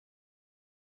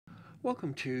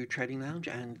Welcome to Trading Lounge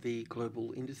and the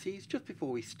global indices. Just before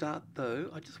we start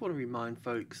though, I just want to remind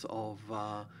folks of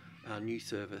our new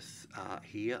service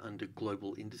here under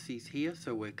global indices here.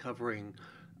 So we're covering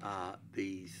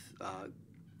these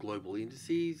global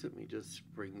indices. Let me just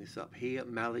bring this up here.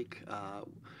 Malik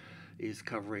is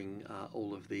covering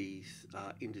all of these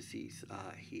indices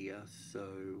here. So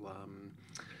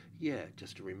yeah,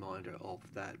 just a reminder of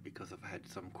that because I've had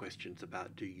some questions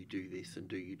about do you do this and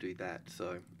do you do that.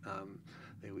 So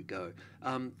there we go.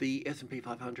 The S&P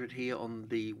 500 here on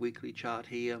the weekly chart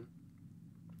here.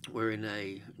 We're in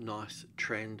a nice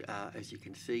trend, as you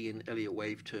can see in Elliott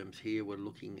Wave terms here. We're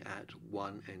looking at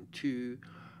 1 and 2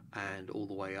 and all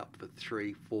the way up for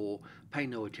 3, 4. Pay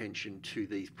no attention to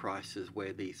these prices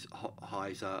where these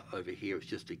highs are over here. It's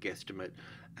just a guesstimate,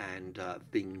 and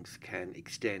things can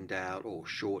extend out or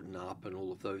shorten up and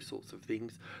all of those sorts of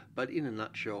things. But in a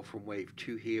nutshell, from wave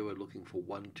 2 here, we're looking for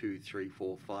 1, 2, 3,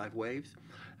 4, 5 waves.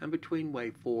 And between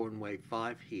wave 4 and wave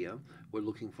 5 here, we're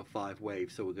looking for 5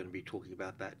 waves. So we're going to be talking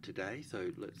about that today.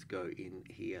 So let's go in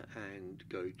here and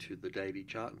go to the daily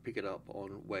chart and pick it up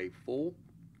on wave 4.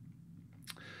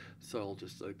 So I'll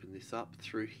just open this up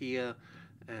through here,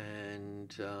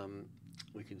 and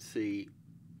we can see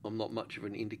I'm not much of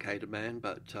an indicator man,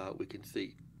 but we can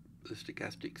see the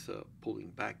stochastics are pulling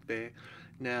back there.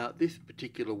 Now this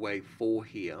particular wave 4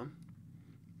 here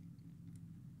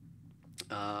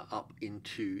up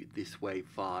into this wave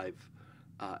 5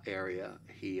 area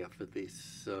here for this.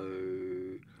 So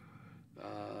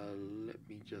let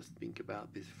me just think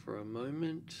about this for a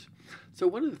moment. So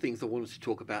one of the things I wanted to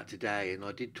talk about today, and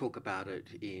I did talk about it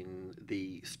in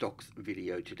the stocks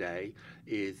video today,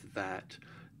 is that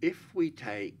if we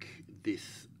take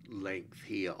this length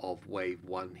here of wave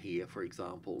 1 here, for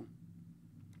example,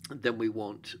 then we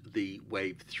want the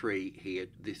wave 3 here,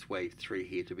 this wave 3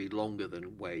 here, to be longer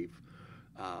than wave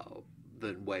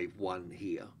 1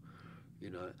 here, you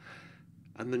know.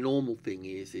 And the normal thing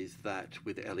is that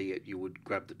with Elliott, you would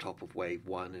grab the top of wave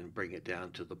 1 and bring it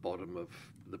down to the bottom of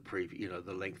the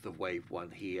the length of wave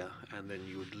 1 here, and then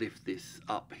you would lift this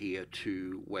up here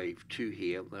to wave 2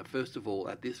 here. Now, first of all,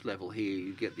 at this level here,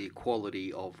 you get the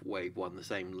equality of wave 1, the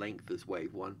same length as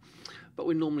wave 1, but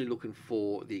we're normally looking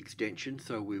for the extension,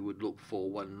 so we would look for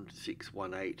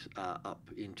 1618 up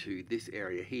into this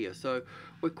area here. So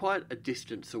we're quite a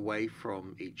distance away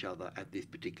from each other at this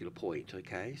particular point,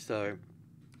 okay? So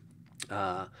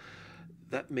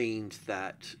that means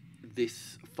that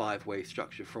this 5-wave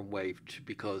structure from wave 2,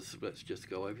 because let's just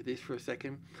go over this for a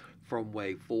second. From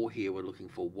wave 4 here, we're looking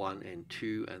for 1 and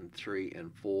 2 and 3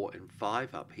 and 4 and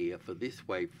 5 up here for this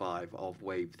wave 5 of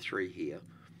wave 3 here.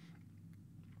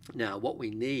 Now what we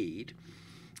need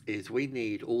is we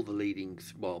need all the leading,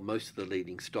 well, most of the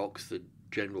leading stocks, the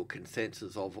general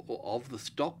consensus of the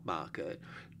stock market,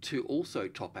 to also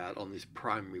top out on this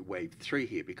primary wave 3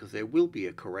 here, because there will be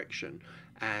a correction,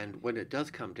 and when it does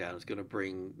come down, it's going to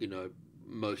bring, you know,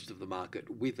 most of the market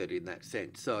with it in that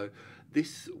sense. So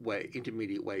this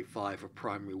intermediate wave 5 or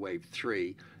primary wave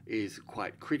 3 is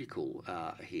quite critical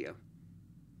here.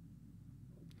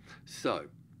 So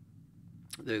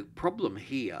the problem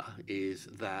here is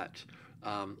that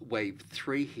wave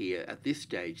 3 here at this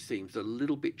stage seems a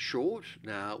little bit short.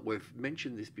 Now we've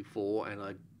mentioned this before, and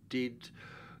I did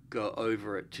go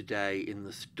over it today in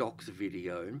the stocks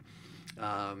video.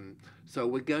 So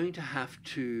we're going to have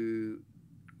to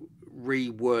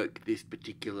rework this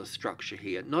particular structure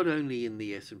here, not only in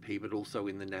the S&P but also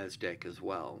in the Nasdaq as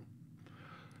well.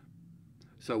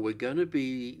 So we're going to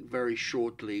be very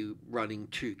shortly running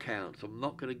 2 counts. I'm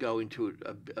not going to go into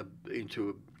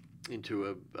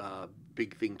a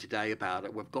big thing today about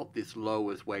it. We've got this low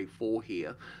as wave 4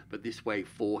 here, but this wave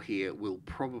 4 here will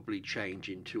probably change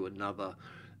into another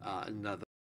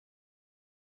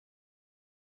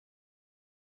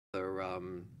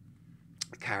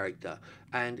character.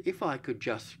 And if I could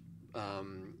just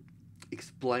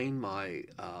explain my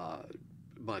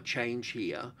my change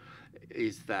here,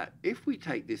 is that if we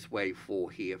take this wave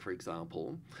 4 here, for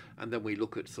example, and then we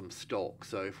look at some stocks.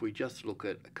 So if we just look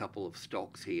at a couple of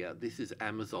stocks here, this is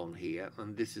Amazon here,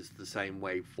 and this is the same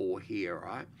wave 4 here,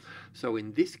 right? So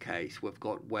in this case, we've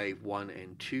got wave 1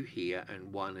 and 2 here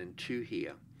and 1 and 2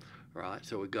 here. Right,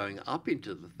 so we're going up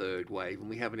into the 3rd wave, and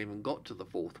we haven't even got to the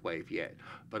 4th wave yet.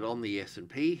 But on the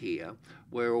S&P here,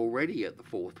 we're already at the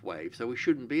 4th wave, so we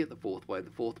shouldn't be at the 4th wave.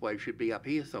 The 4th wave should be up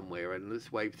here somewhere, and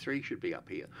this wave 3 should be up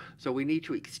here. So we need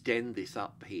to extend this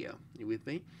up here. You with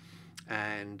me?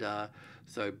 And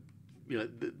so, you know,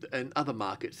 and other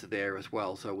markets are there as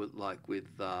well. So with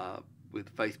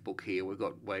with Facebook here, we've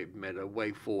got wave META,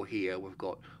 wave 4 here, we've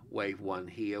got wave 1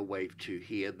 here, wave 2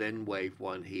 here, then wave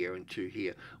 1 here and 2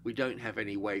 here. We don't have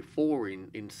any wave 4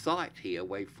 in sight here.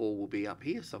 Wave 4 will be up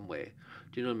here somewhere.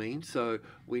 Do you know what I mean? So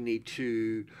we need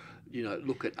to, you know,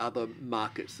 look at other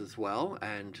markets as well,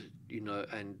 and, you know,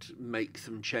 and make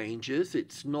some changes.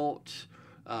 It's not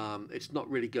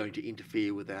really going to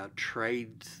interfere with our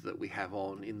trades that we have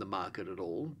on in the market at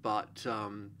all, but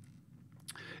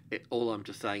all I'm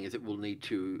just saying is it will need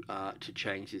to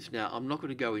change this. Now, I'm not going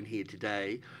to go in here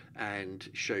today and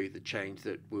show you the change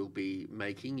that we'll be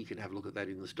making. You can have a look at that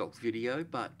in the stocks video,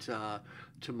 but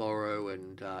tomorrow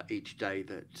and each day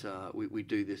that we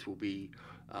do this, we'll be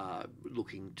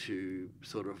looking to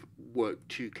sort of work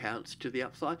 2 counts to the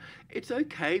upside. It's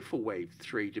okay for wave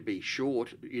 3 to be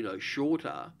short, you know,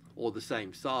 shorter or the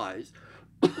same size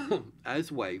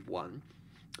as wave 1.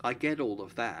 I get all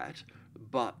of that,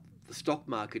 but the stock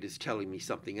market is telling me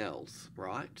something else,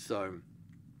 right? So,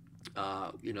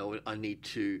 you know,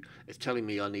 it's telling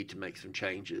me I need to make some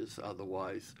changes,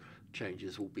 otherwise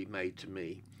changes will be made to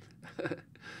me.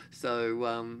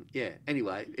 So, yeah,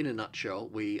 anyway, in a nutshell,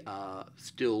 we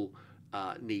still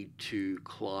need to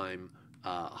climb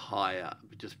higher,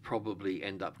 just probably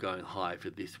end up going high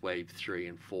for this wave 3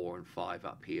 and 4 and 5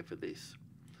 up here for this.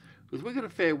 Because we've got a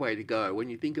fair way to go. When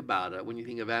you think about it, when you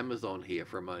think of Amazon here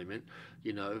for a moment,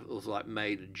 you know, it was like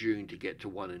May to June to get to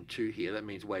 1 and 2 here. That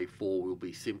means wave 4 will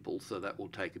be simple, so that will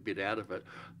take a bit out of it.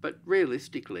 But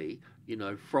realistically, you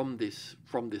know, from this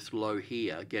low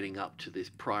here, getting up to this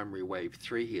primary wave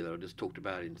 3 here that I just talked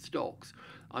about in stocks,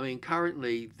 I mean,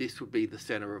 currently this would be the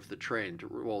center of the trend.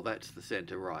 Well, that's the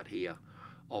center right here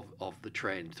of the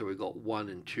trend. So we've got 1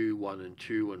 and 2, 1 and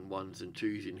 2, and 1s and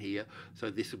 2s in here.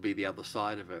 So this would be the other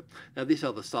side of it. Now this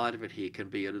other side of it here can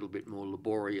be a little bit more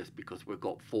laborious because we've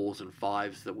got 4s and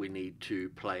 5s that we need to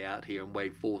play out here, and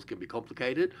wave 4s can be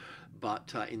complicated.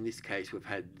 But in this case, we've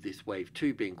had this wave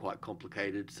 2 being quite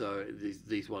complicated, so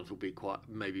these ones will be quite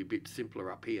maybe a bit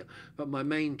simpler up here. But my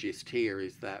main gist here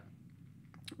is that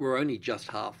we're only just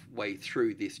halfway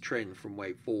through this trend from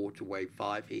wave 4 to wave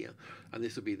 5 here, and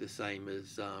this will be the same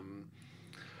as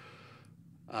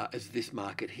this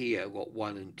market here. We've got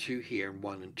 1 and 2 here and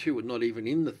 1 and 2, and not even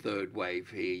in the third wave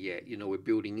here yet. You know, we're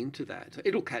building into that.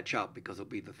 It'll catch up because it'll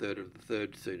be the third of the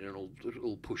third soon, and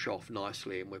it'll push off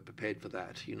nicely, and we're prepared for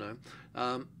that, you know.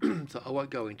 So I won't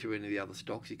go into any of the other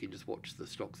stocks. You can just watch the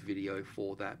stocks video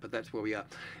for that, but that's where we are.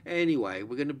 Anyway,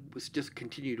 we're going to just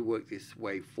continue to work this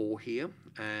wave 4 here,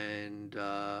 and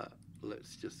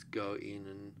let's just go in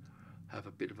and have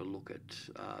a bit of a look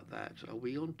at that. Are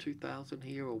we on 2,000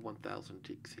 here or 1,000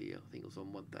 ticks here? I think it was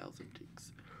on 1,000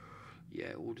 ticks.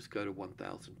 Yeah, we'll just go to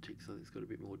 1,000 ticks. I think it's got a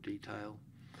bit more detail.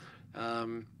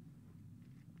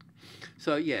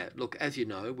 So yeah, look, as you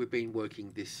know, we've been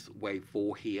working this wave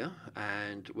 4 here,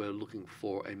 and we're looking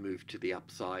for a move to the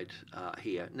upside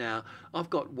here. Now, I've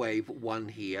got wave 1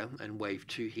 here and wave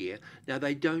 2 here. Now,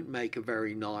 they don't make a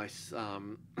very nice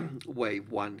wave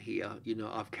 1 here. You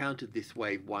know, I've counted this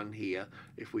wave 1 here.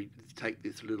 If we take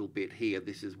this little bit here,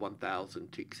 this is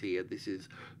 1,000 ticks here. This is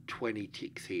 20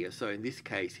 ticks here. So in this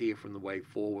case here from the wave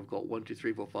 4, we've got 1, 2,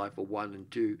 3, 4, 5 for 1 and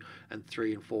 2 and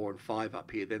 3 and 4 and 5 up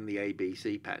here. Then the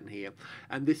ABC pattern here.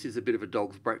 And this is a bit of a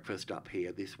dog's breakfast up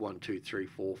here, this 1, 2, 3,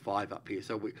 4, 5 up here.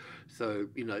 So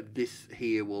you know, this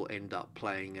here will end up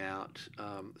playing out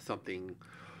something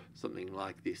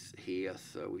like this here.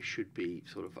 So we should be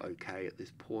sort of okay at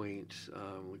this point.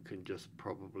 We can just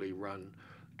probably run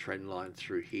trend line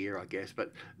through here, I guess,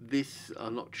 but this,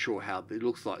 I'm not sure how it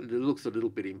looks like. It looks a little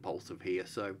bit impulsive here,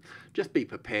 so just be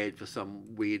prepared for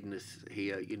some weirdness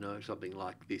here, you know, something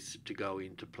like this to go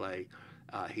into play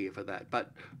here for that.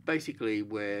 But basically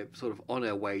we're sort of on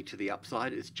our way to the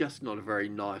upside. It's just not a very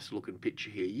nice looking picture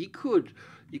here. You could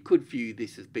view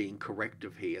this as being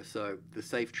corrective here, so the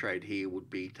safe trade here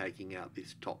would be taking out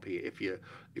this top here. If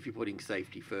you're putting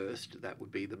safety first, that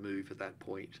would be the move at that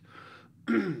point.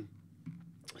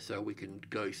 So we can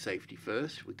go safety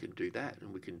first, we can do that,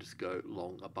 and we can just go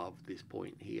long above this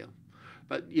point here.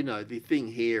 But you know, the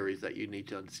thing here is that you need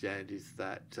to understand is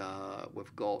that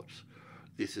we've got,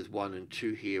 this is 1 and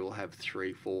 2 here, we'll have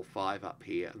 3, 4, 5 up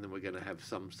here, and then we're going to have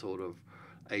some sort of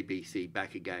ABC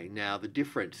back again. Now the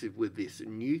difference with this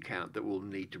new count that we'll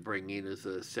need to bring in as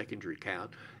a secondary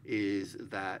count is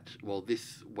that, well,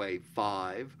 this wave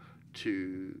 5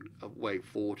 to wave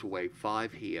 4 to wave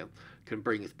 5 here can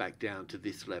bring us back down to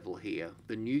this level here.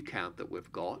 The new count that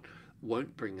we've got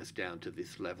won't bring us down to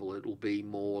this level. It'll be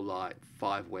more like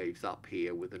 5 waves up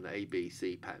here with an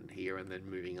ABC pattern here and then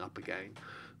moving up again.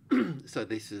 So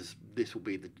this will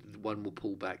be the one will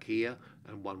pull back here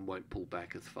and one won't pull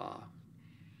back as far.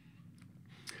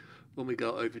 when we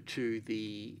go over to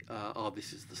the,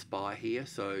 this is the SPY here,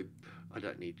 so I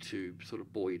don't need to sort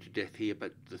of bore you to death here,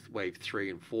 but this wave 3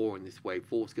 and 4 and this wave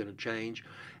 4 is going to change.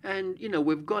 And, you know,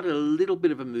 we've got a little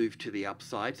bit of a move to the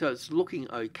upside, so it's looking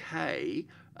okay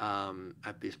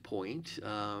at this point,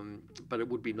 but it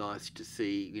would be nice to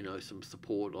see, you know, some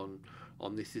support on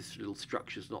this little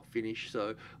structure's not finished.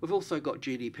 So we've also got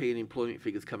GDP and employment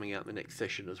figures coming out in the next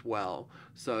session as well.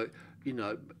 So, you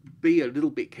know, be a little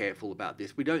bit careful about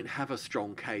this. We don't have a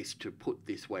strong case to put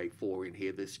this wave 4 in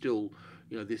here. There's still,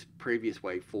 you know, this previous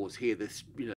wave 4's here. There's,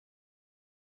 you know,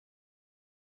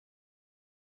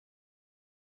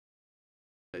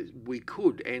 we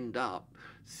could end up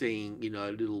seeing, you know,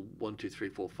 a little 1, 2, 3,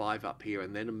 4, 5 up here,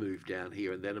 and then a move down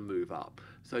here, and then a move up.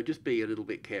 So just be a little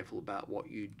bit careful about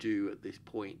what you do at this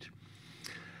point.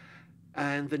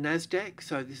 And the Nasdaq,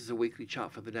 so this is a weekly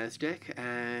chart for the Nasdaq,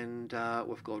 and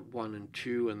we've got 1 and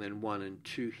 2, and then 1 and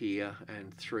 2 here,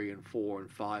 and 3 and 4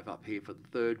 and 5 up here for the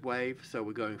third wave. So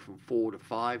we're going from 4 to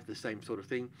 5, the same sort of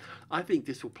thing. I think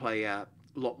this will play out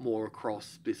a lot more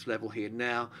across this level here.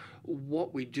 Now,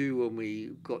 what we do when we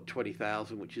got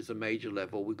 20,000, which is a major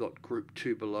level, we've got group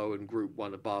 2 below and group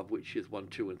 1 above, which is 1,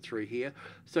 2, and 3 here.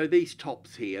 So these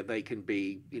tops here, they can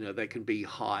be, you know, they can be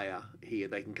higher here.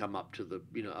 They can come up to the,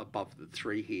 you know, above the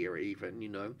 3 here even, you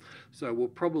know. So we'll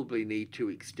probably need to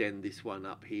extend this one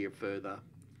up here further.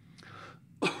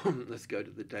 Let's go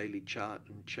to the daily chart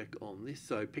and check on this.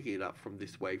 So picking it up from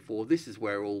this wave 4, this is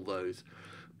where all those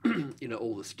you know,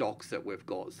 all the stocks that we've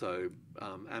got, so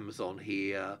Amazon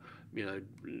here, you know,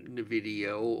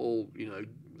 Nvidia, all you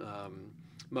know,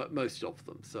 most of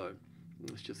them. So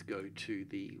let's just go to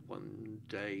the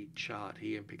 1-day chart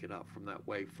here and pick it up from that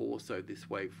wave 4. So this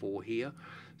wave 4 here,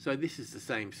 so this is the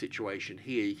same situation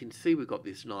here. You can see we've got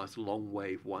this nice long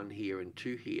wave 1 here and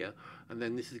 2 here, and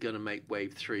then this is going to make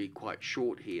wave 3 quite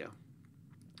short here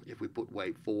if we put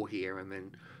wave 4 here and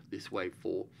then this wave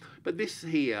 4. But this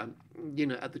here, you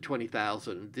know, at the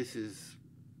 20,000, this is,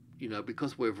 you know,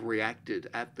 because we've reacted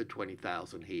at the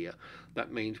 20,000 here,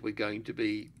 that means we're going to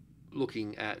be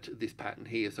looking at this pattern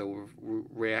here. So we're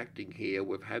reacting here,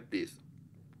 we've had this,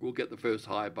 we'll get the first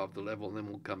high above the level, and then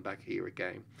we'll come back here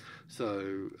again.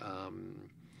 So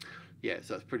yeah,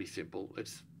 so it's pretty simple.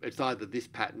 It's either this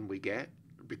pattern we get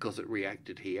because it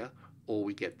reacted here, or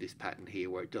we get this pattern here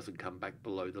where it doesn't come back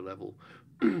below the level.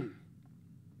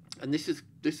 And this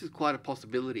is quite a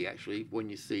possibility actually, when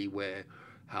you see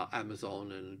how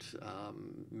Amazon and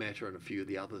Meta and a few of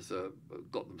the others have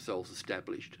got themselves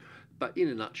established. But in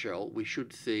a nutshell, we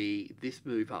should see this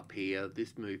move up here,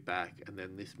 this move back, and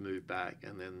then this move back,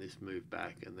 and then this move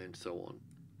back, and then so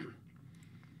on.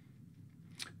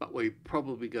 But we're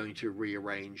probably going to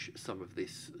rearrange some of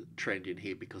this trend in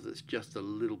here because it's just a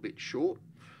little bit short.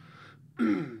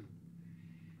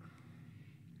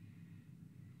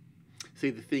 See,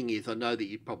 the thing is, I know that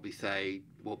you'd probably say,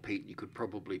 well, Pete, you could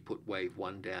probably put wave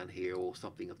 1 down here or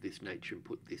something of this nature and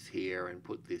put this here and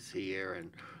put this here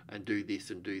and do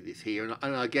this and do this here.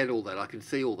 And I get all that. I can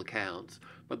see all the counts.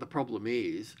 But the problem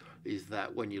is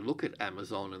that when you look at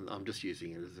Amazon, and I'm just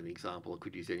using it as an example, I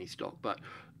could use any stock, but,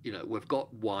 you know, we've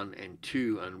got 1 and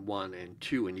 2 and 1 and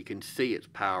 2, and you can see it's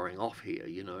powering off here,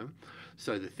 you know.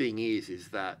 So the thing is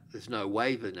that there's no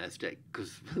way the Nasdaq,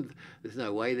 because there's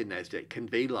no way the Nasdaq can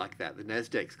be like that. The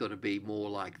Nasdaq's got to be more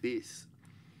like this,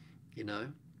 you know.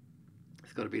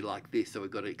 It's got to be like this, so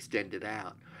we've got to extend it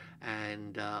out.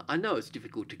 And I know it's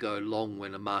difficult to go long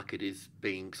when a market is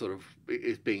being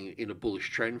in a bullish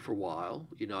trend for a while.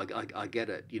 You know, I get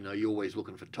it. You know, you're always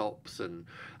looking for tops, and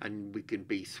we can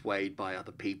be swayed by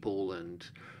other people, and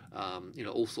you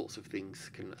know, all sorts of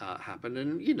things can happen.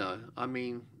 And, you know, I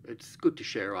mean, it's good to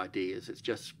share ideas. It's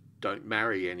just don't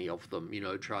marry any of them. You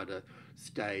know, try to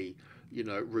stay, you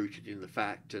know, rooted in the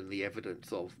fact and the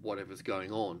evidence of whatever's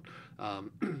going on.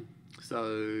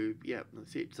 So yeah,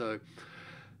 that's it. So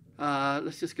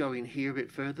let's just go in here a bit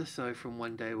further. So from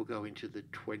 1 day, we'll go into the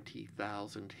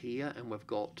 20,000 here, and we've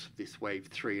got this wave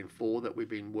 3 and 4 that we've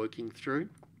been working through.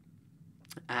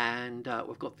 And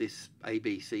we've got this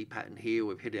ABC pattern here.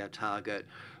 We've hit our target.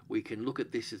 We can look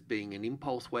at this as being an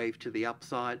impulse wave to the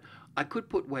upside. I could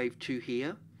put wave 2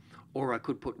 here, or I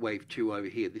could put wave 2 over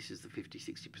here. This is the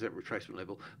 50-60% retracement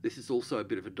level. This is also a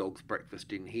bit of a dog's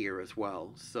breakfast in here as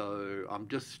well. So I'm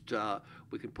just,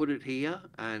 we can put it here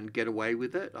and get away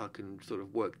with it. I can sort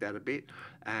of work that a bit,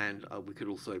 and we could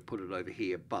also put it over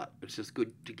here. But it's just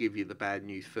good to give you the bad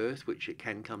news first, which it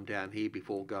can come down here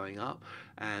before going up.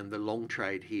 And the long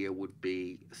trade here would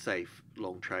be safe.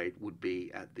 Long trade would be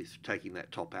at this, taking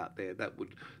that top out there. That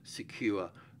would secure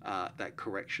that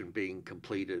correction being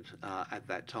completed at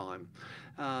that time.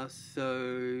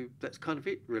 So that's kind of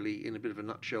it, really, in a bit of a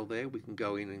nutshell there. We can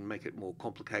go in and make it more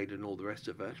complicated and all the rest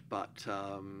of it, but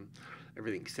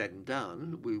everything said and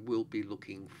done, we will be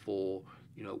looking for,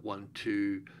 1,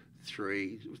 2,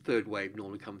 3. Third wave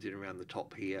normally comes in around the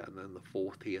top here, and then the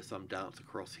fourth here, some dance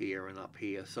across here and up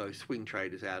here. So swing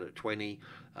trade is out at 20,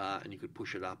 and you could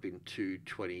push it up into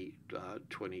 200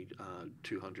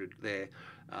 there,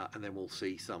 and then we'll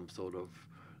see some sort of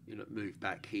move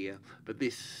back here. But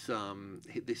this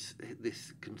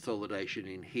consolidation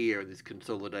in here and this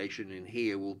consolidation in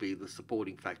here will be the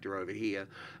supporting factor over here,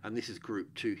 and this is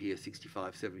group 2 here,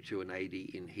 65, 72 and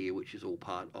 80 in here, which is all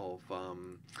part of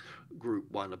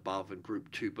group 1 above and group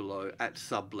 2 below at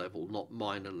sub level, not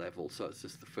minor level. So it's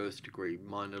just the first degree.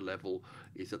 Minor level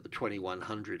is at the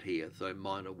 2100 here, so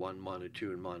minor 1, minor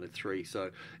 2 and minor 3.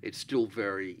 So it's still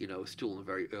very, still in the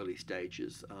very early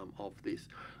stages of this.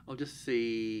 I'll just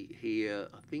see here,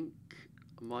 I think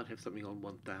I might have something on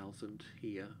 1000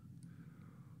 here.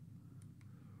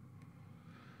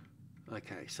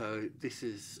 Okay, so this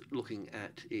is looking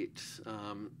at it.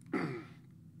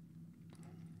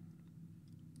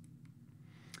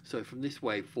 So from this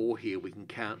wave 4 here, we can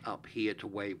count up here to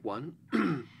wave 1.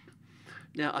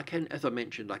 Now I can, as I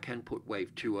mentioned, I can put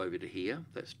wave 2 over to here.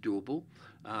 That's doable,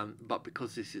 but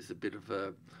because this is a bit of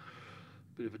a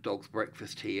dog's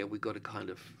breakfast here, we've got to kind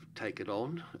of take it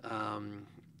on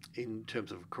in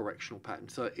terms of a correctional pattern.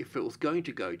 So if it was going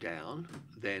to go down,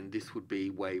 then this would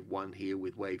be wave 1 here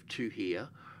with wave 2 here,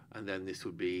 and then this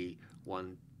would be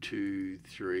 1, 2,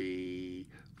 3,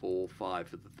 4, 5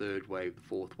 for the third wave, the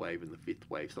fourth wave and the fifth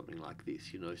wave, something like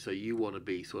this, So you want to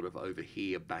be sort of over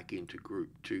here back into group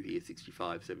 2 here,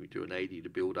 65, 72 and 80 to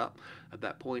build up at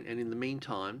that point. And in the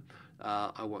meantime,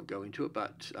 I won't go into it,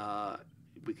 but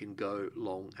we can go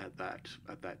long at that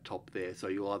top there. So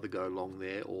you'll either go long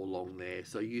there or long there.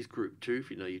 So use group 2 if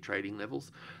you know your trading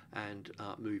levels, and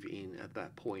move in at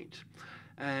that point.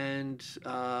 And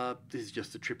this is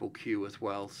just a triple Q as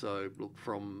well. So look,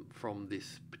 from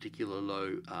this particular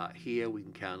low here, we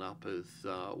can count up as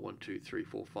 1, 2, 3,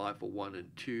 4, 5 for 1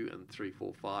 and 2, and 3,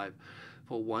 4, 5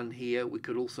 for 1 here. We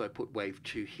could also put wave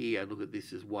 2 here. Look at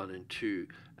this as 1 and 2,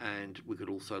 and we could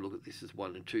also look at this as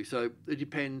 1 and 2. So it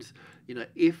depends,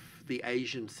 if the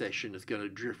Asian session is going to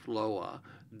drift lower,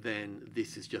 then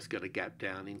this is just going to gap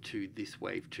down into this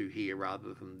wave 2 here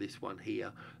rather than this one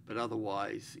here. But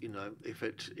otherwise,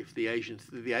 if the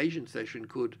Asian session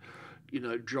could,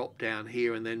 drop down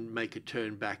here and then make a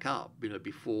turn back up,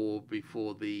 before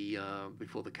the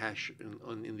cash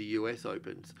in the US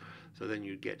opens. So then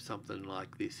you'd get something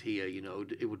like this here.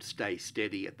 It would stay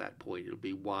steady at that point. It'll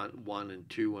be 1 and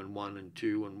 2 and 1 and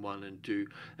 2 and 1 and 2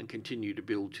 and continue to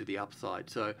build to the upside.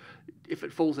 So if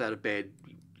it falls out of bed,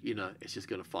 it's just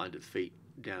going to find its feet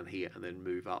down here and then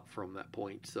move up from that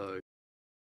point. So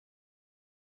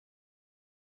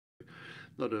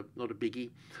not a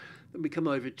biggie. Then we come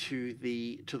over to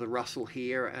the Russell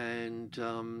here,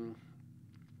 and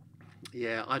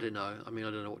yeah, I don't know. I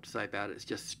don't know what to say about it. It's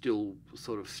just still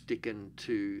sort of sticking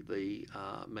to the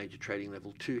major trading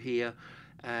level 2 here,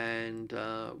 and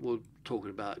we're talking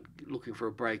about looking for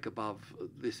a break above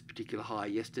this particular high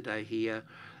yesterday here.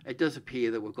 It does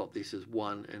appear that we've got this as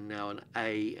 1 and now an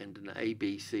A and an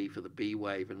ABC for the B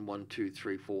wave, and 1, 2,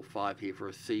 3, 4, 5 here for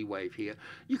a C wave here.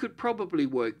 You could probably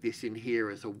work this in here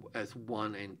as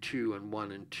 1 and 2 and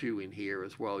 1 and 2 in here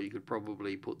as well. You could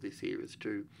probably put this here as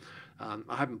 2.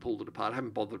 I haven't pulled it apart. I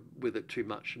haven't bothered with it too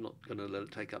much. I'm not going to let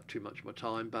it take up too much of my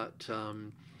time, but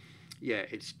yeah,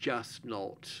 it's just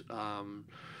not,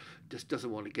 just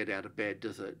doesn't want to get out of bed,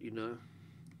 does it,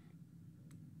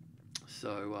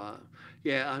 So,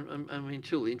 yeah,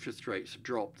 until the interest rates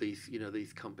drop, these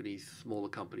companies, smaller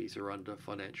companies, are under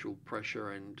financial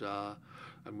pressure, and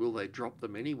will they drop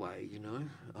them anyway, yeah.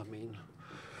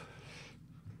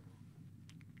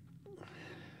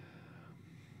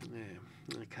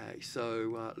 Okay,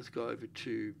 so let's go over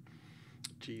to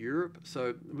Europe.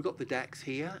 So we've got the DAX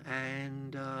here,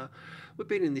 and we've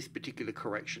been in this particular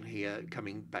correction here,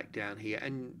 coming back down here,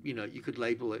 and you could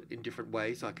label it in different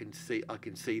ways. I can see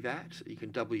that you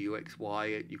can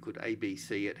WXY it, you could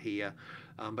ABC it here,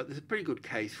 but there's a pretty good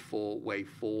case for wave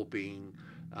 4 being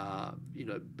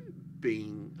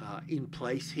in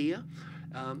place here.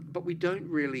 But we don't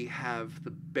really have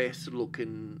the best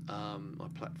looking, my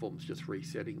platform's just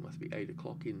resetting, it must be 8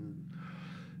 o'clock in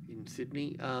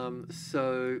Sydney.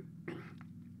 So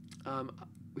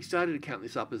we started to count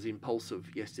this up as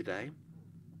impulsive yesterday,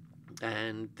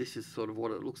 and this is sort of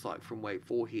what it looks like from wave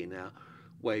 4 here now.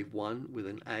 Wave 1 with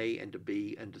an A and a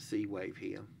B and a C wave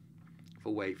here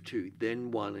for wave 2,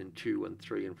 then 1 and 2 and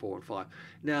 3 and 4 and 5.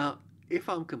 Now, if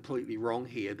I'm completely wrong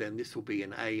here, then this will be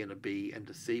an A and a B and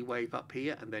a C wave up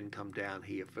here, and then come down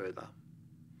here further.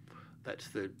 That's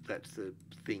the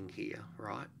thing here,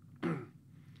 right?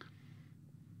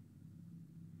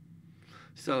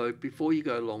 So before you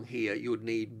go along here, you would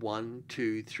need 1,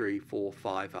 2, 3, 4,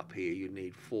 5 up here. You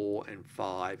need 4 and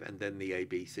 5, and then the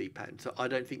ABC pattern. So I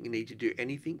don't think you need to do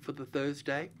anything for the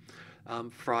Thursday.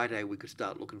 Friday we could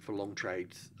start looking for long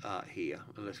trades here,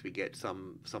 unless we get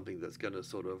something that's going to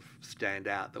sort of stand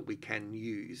out that we can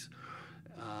use.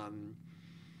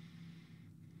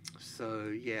 So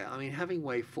yeah, I mean, having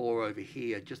wave 4 over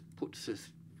here just puts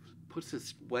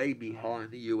us way behind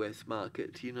the US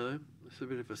market, you know. It's a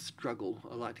bit of a struggle.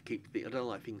 I like to keep I don't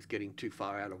like things getting too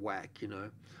far out of whack, you know.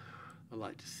 I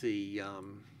like to see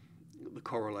the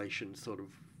correlation sort of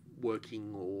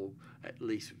working, or at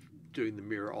least doing the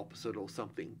mirror opposite or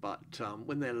something. But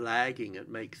when they're lagging, it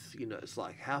makes, you know, it's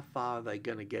like, how far are they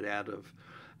going to get out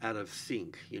of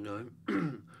sync, you know?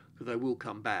 Because they will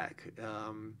come back.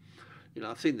 You know,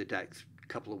 I've seen the DAX a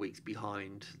couple of weeks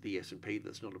behind the S&P.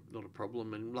 That's not a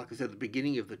problem. And like I said, the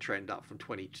beginning of the trend up from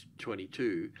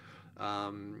 2022,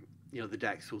 you know, the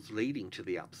DAX was leading to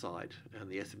the upside and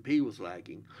the S&P was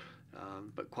lagging.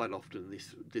 But quite often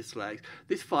this lags.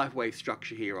 This 5-wave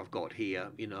structure here I've got here,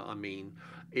 you know, I mean,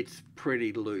 it's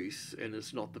pretty loose and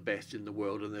it's not the best in the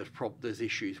world, and there's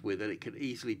issues with it. It can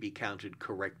easily be counted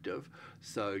corrective,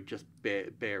 so just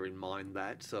bear in mind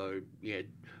that. So yeah,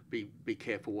 be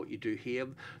careful what you do here.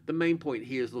 The main point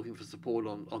here is looking for support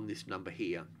on this number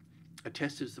here. A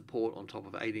tested support on top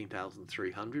of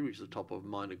 18,300, which is the top of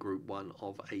minor group 1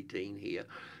 of 18 here.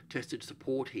 Tested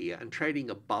support here, and trading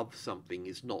above something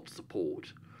is not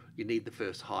support. You need the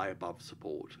first high above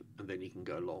support, and then you can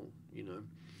go long, you know.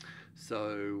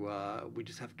 So we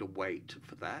just have to wait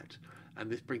for that. And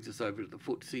this brings us over to the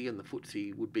FTSE, and the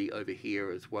FTSE would be over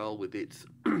here as well with its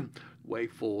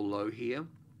wave 4 low here.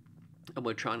 And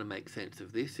we're trying to make sense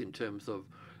of this in terms of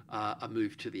a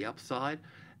move to the upside.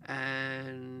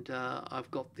 And I've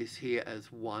got this here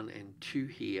as 1 and 2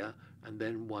 here, and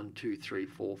then 1, 2, 3,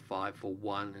 4, 5 for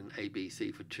 1 and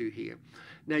ABC for 2 here.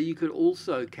 Now you could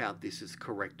also count this as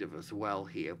corrective as well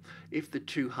here. If the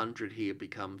 200 here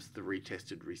becomes the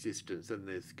retested resistance, then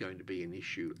there's going to be an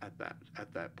issue at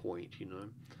that point, you know.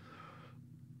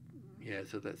 Yeah,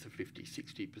 so that's a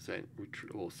 50-60%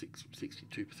 or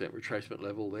 62% retracement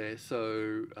level there.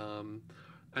 So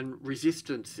and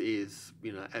resistance is,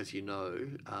 you know, as you know,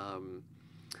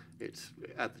 it's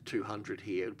at the 200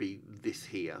 here. It'd be this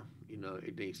here. You know,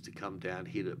 it needs to come down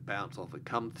here to bounce off it,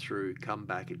 come through, come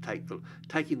back, and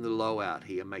taking the low out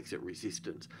here makes it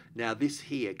resistance. Now this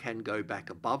here can go back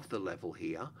above the level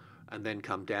here and then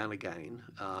come down again.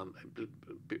 A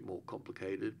bit more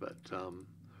complicated, but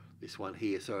this one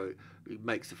here, so it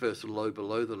makes the first low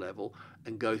below the level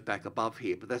and goes back above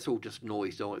here, but that's all just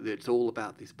noise. It's all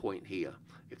about this point here.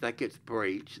 If that gets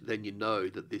breached, then you know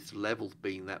that this level's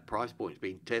been, that price point's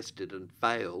been tested and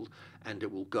failed, and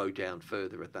it will go down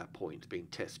further at that point. It's been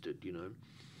tested, you know.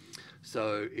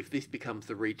 So if this becomes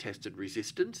the retested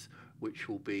resistance, which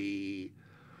will be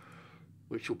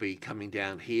coming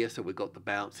down here, so we've got the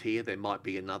bounce here. There might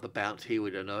be another bounce here,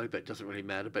 we don't know, but it doesn't really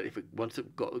matter. But if once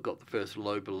it got the first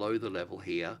low below the level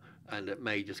here, and it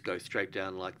may just go straight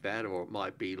down like that, or it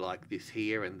might be like this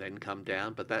here and then come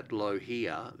down. But that low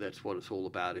here, that's what it's all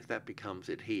about. If that becomes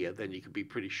it here, then you can be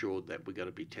pretty sure that we're going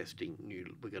to be testing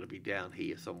we're going to be down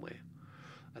here somewhere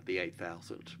at the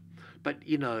 8,000. But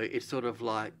you know, it's sort of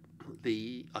like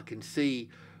I can see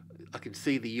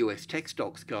the US tech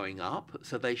stocks going up,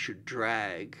 so they should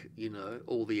drag, you know,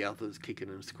 all the others kicking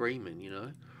and screaming, you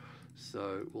know.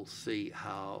 So we'll see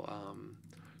how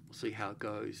it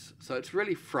goes. So it's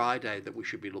really Friday that we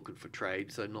should be looking for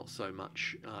trade, so not so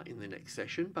much in the next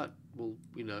session, but we'll,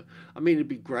 you know, I mean, it'd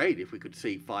be great if we could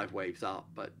see 5 waves up,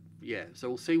 but yeah, so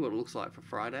we'll see what it looks like for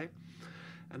Friday.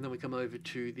 And then we come over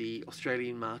to the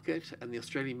Australian market, and the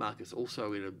Australian market's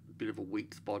also in a bit of a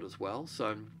weak spot as well.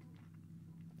 So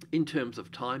in terms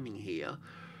of timing here,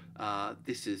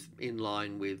 this is in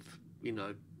line with, you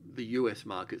know, the US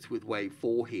markets with wave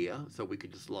 4 here, so we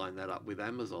could just line that up with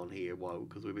Amazon here,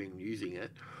 because we've been using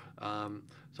it.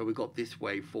 So we've got this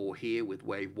wave 4 here with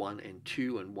wave 1 and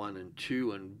 2 and 1 and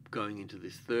 2, and going into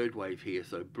this third wave here,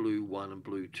 so blue 1 and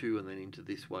blue 2, and then into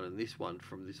this one and this one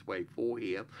from this wave 4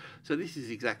 here. So this is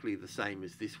exactly the same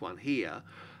as this one here,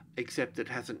 except it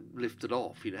hasn't lifted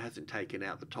off, you know, it hasn't taken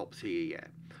out the tops here yet.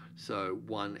 So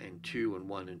 1 and 2 and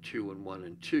 1 and 2 and 1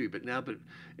 and 2, but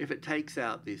if it takes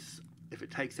out this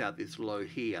low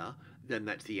here, then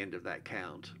that's the end of that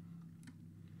count.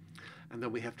 And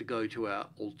then we have to go to our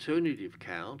alternative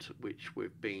count, which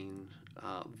we've been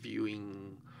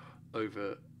viewing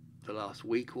over the last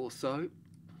week or so,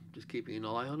 just keeping an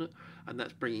eye on it, and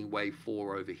that's bringing wave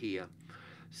 4 over here.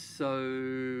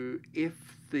 So if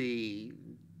the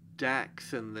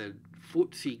DAX and the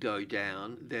FTSE go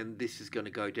down, then this is going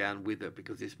to go down with it,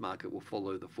 because this market will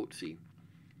follow the FTSE.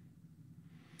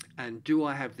 And do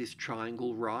I have this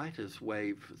triangle right as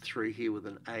wave 3 here with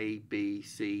an A, B,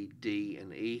 C, D,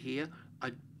 and E here?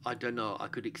 I don't know. I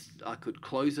could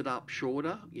close it up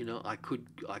shorter. You know, I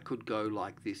could go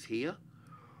like this here.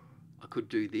 I could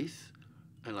do this,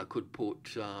 and I could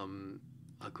put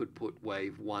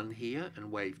wave 1 here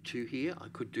and wave 2 here. I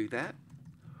could do that,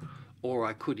 or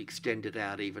I could extend it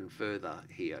out even further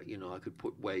here. You know, I could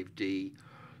put wave D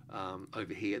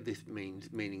over here. This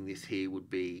meaning this here would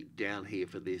be down here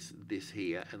for this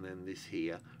here, and then this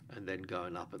here, and then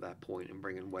going up at that point and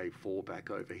bringing wave 4 back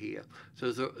over here.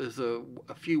 So there's a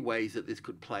few ways that this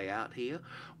could play out here.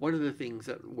 One of the things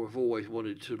that we've always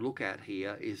wanted to look at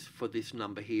here is for this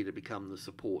number here to become the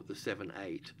support, the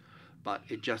 7-8, but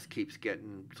it just keeps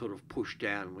getting sort of pushed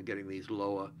down. We're getting these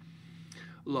lower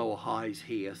highs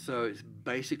here, so it's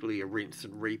basically a rinse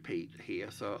and repeat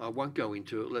here. So I won't go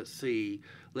into it. Let's see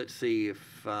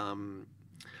if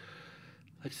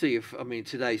I mean,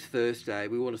 today's Thursday.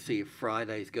 We want to see if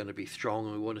Friday's going to be strong,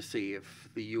 and we want to see if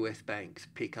the US banks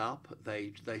pick up.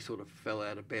 They sort of fell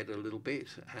out of bed a little bit,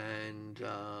 and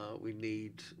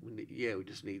we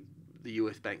just need the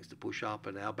US banks to push up,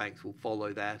 and our banks will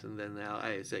follow that, and then our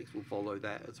ASX will follow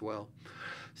that as well.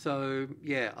 So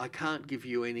yeah, I can't give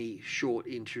you any short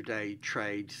intraday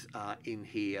trades in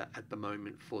here at the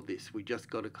moment for this. We just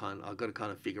got to I've got to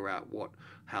kind of figure out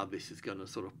how this is going to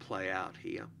sort of play out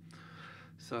here.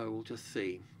 So we'll just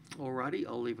see. Alrighty,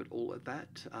 I'll leave it all at that.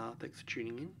 Thanks for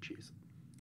tuning in. Cheers.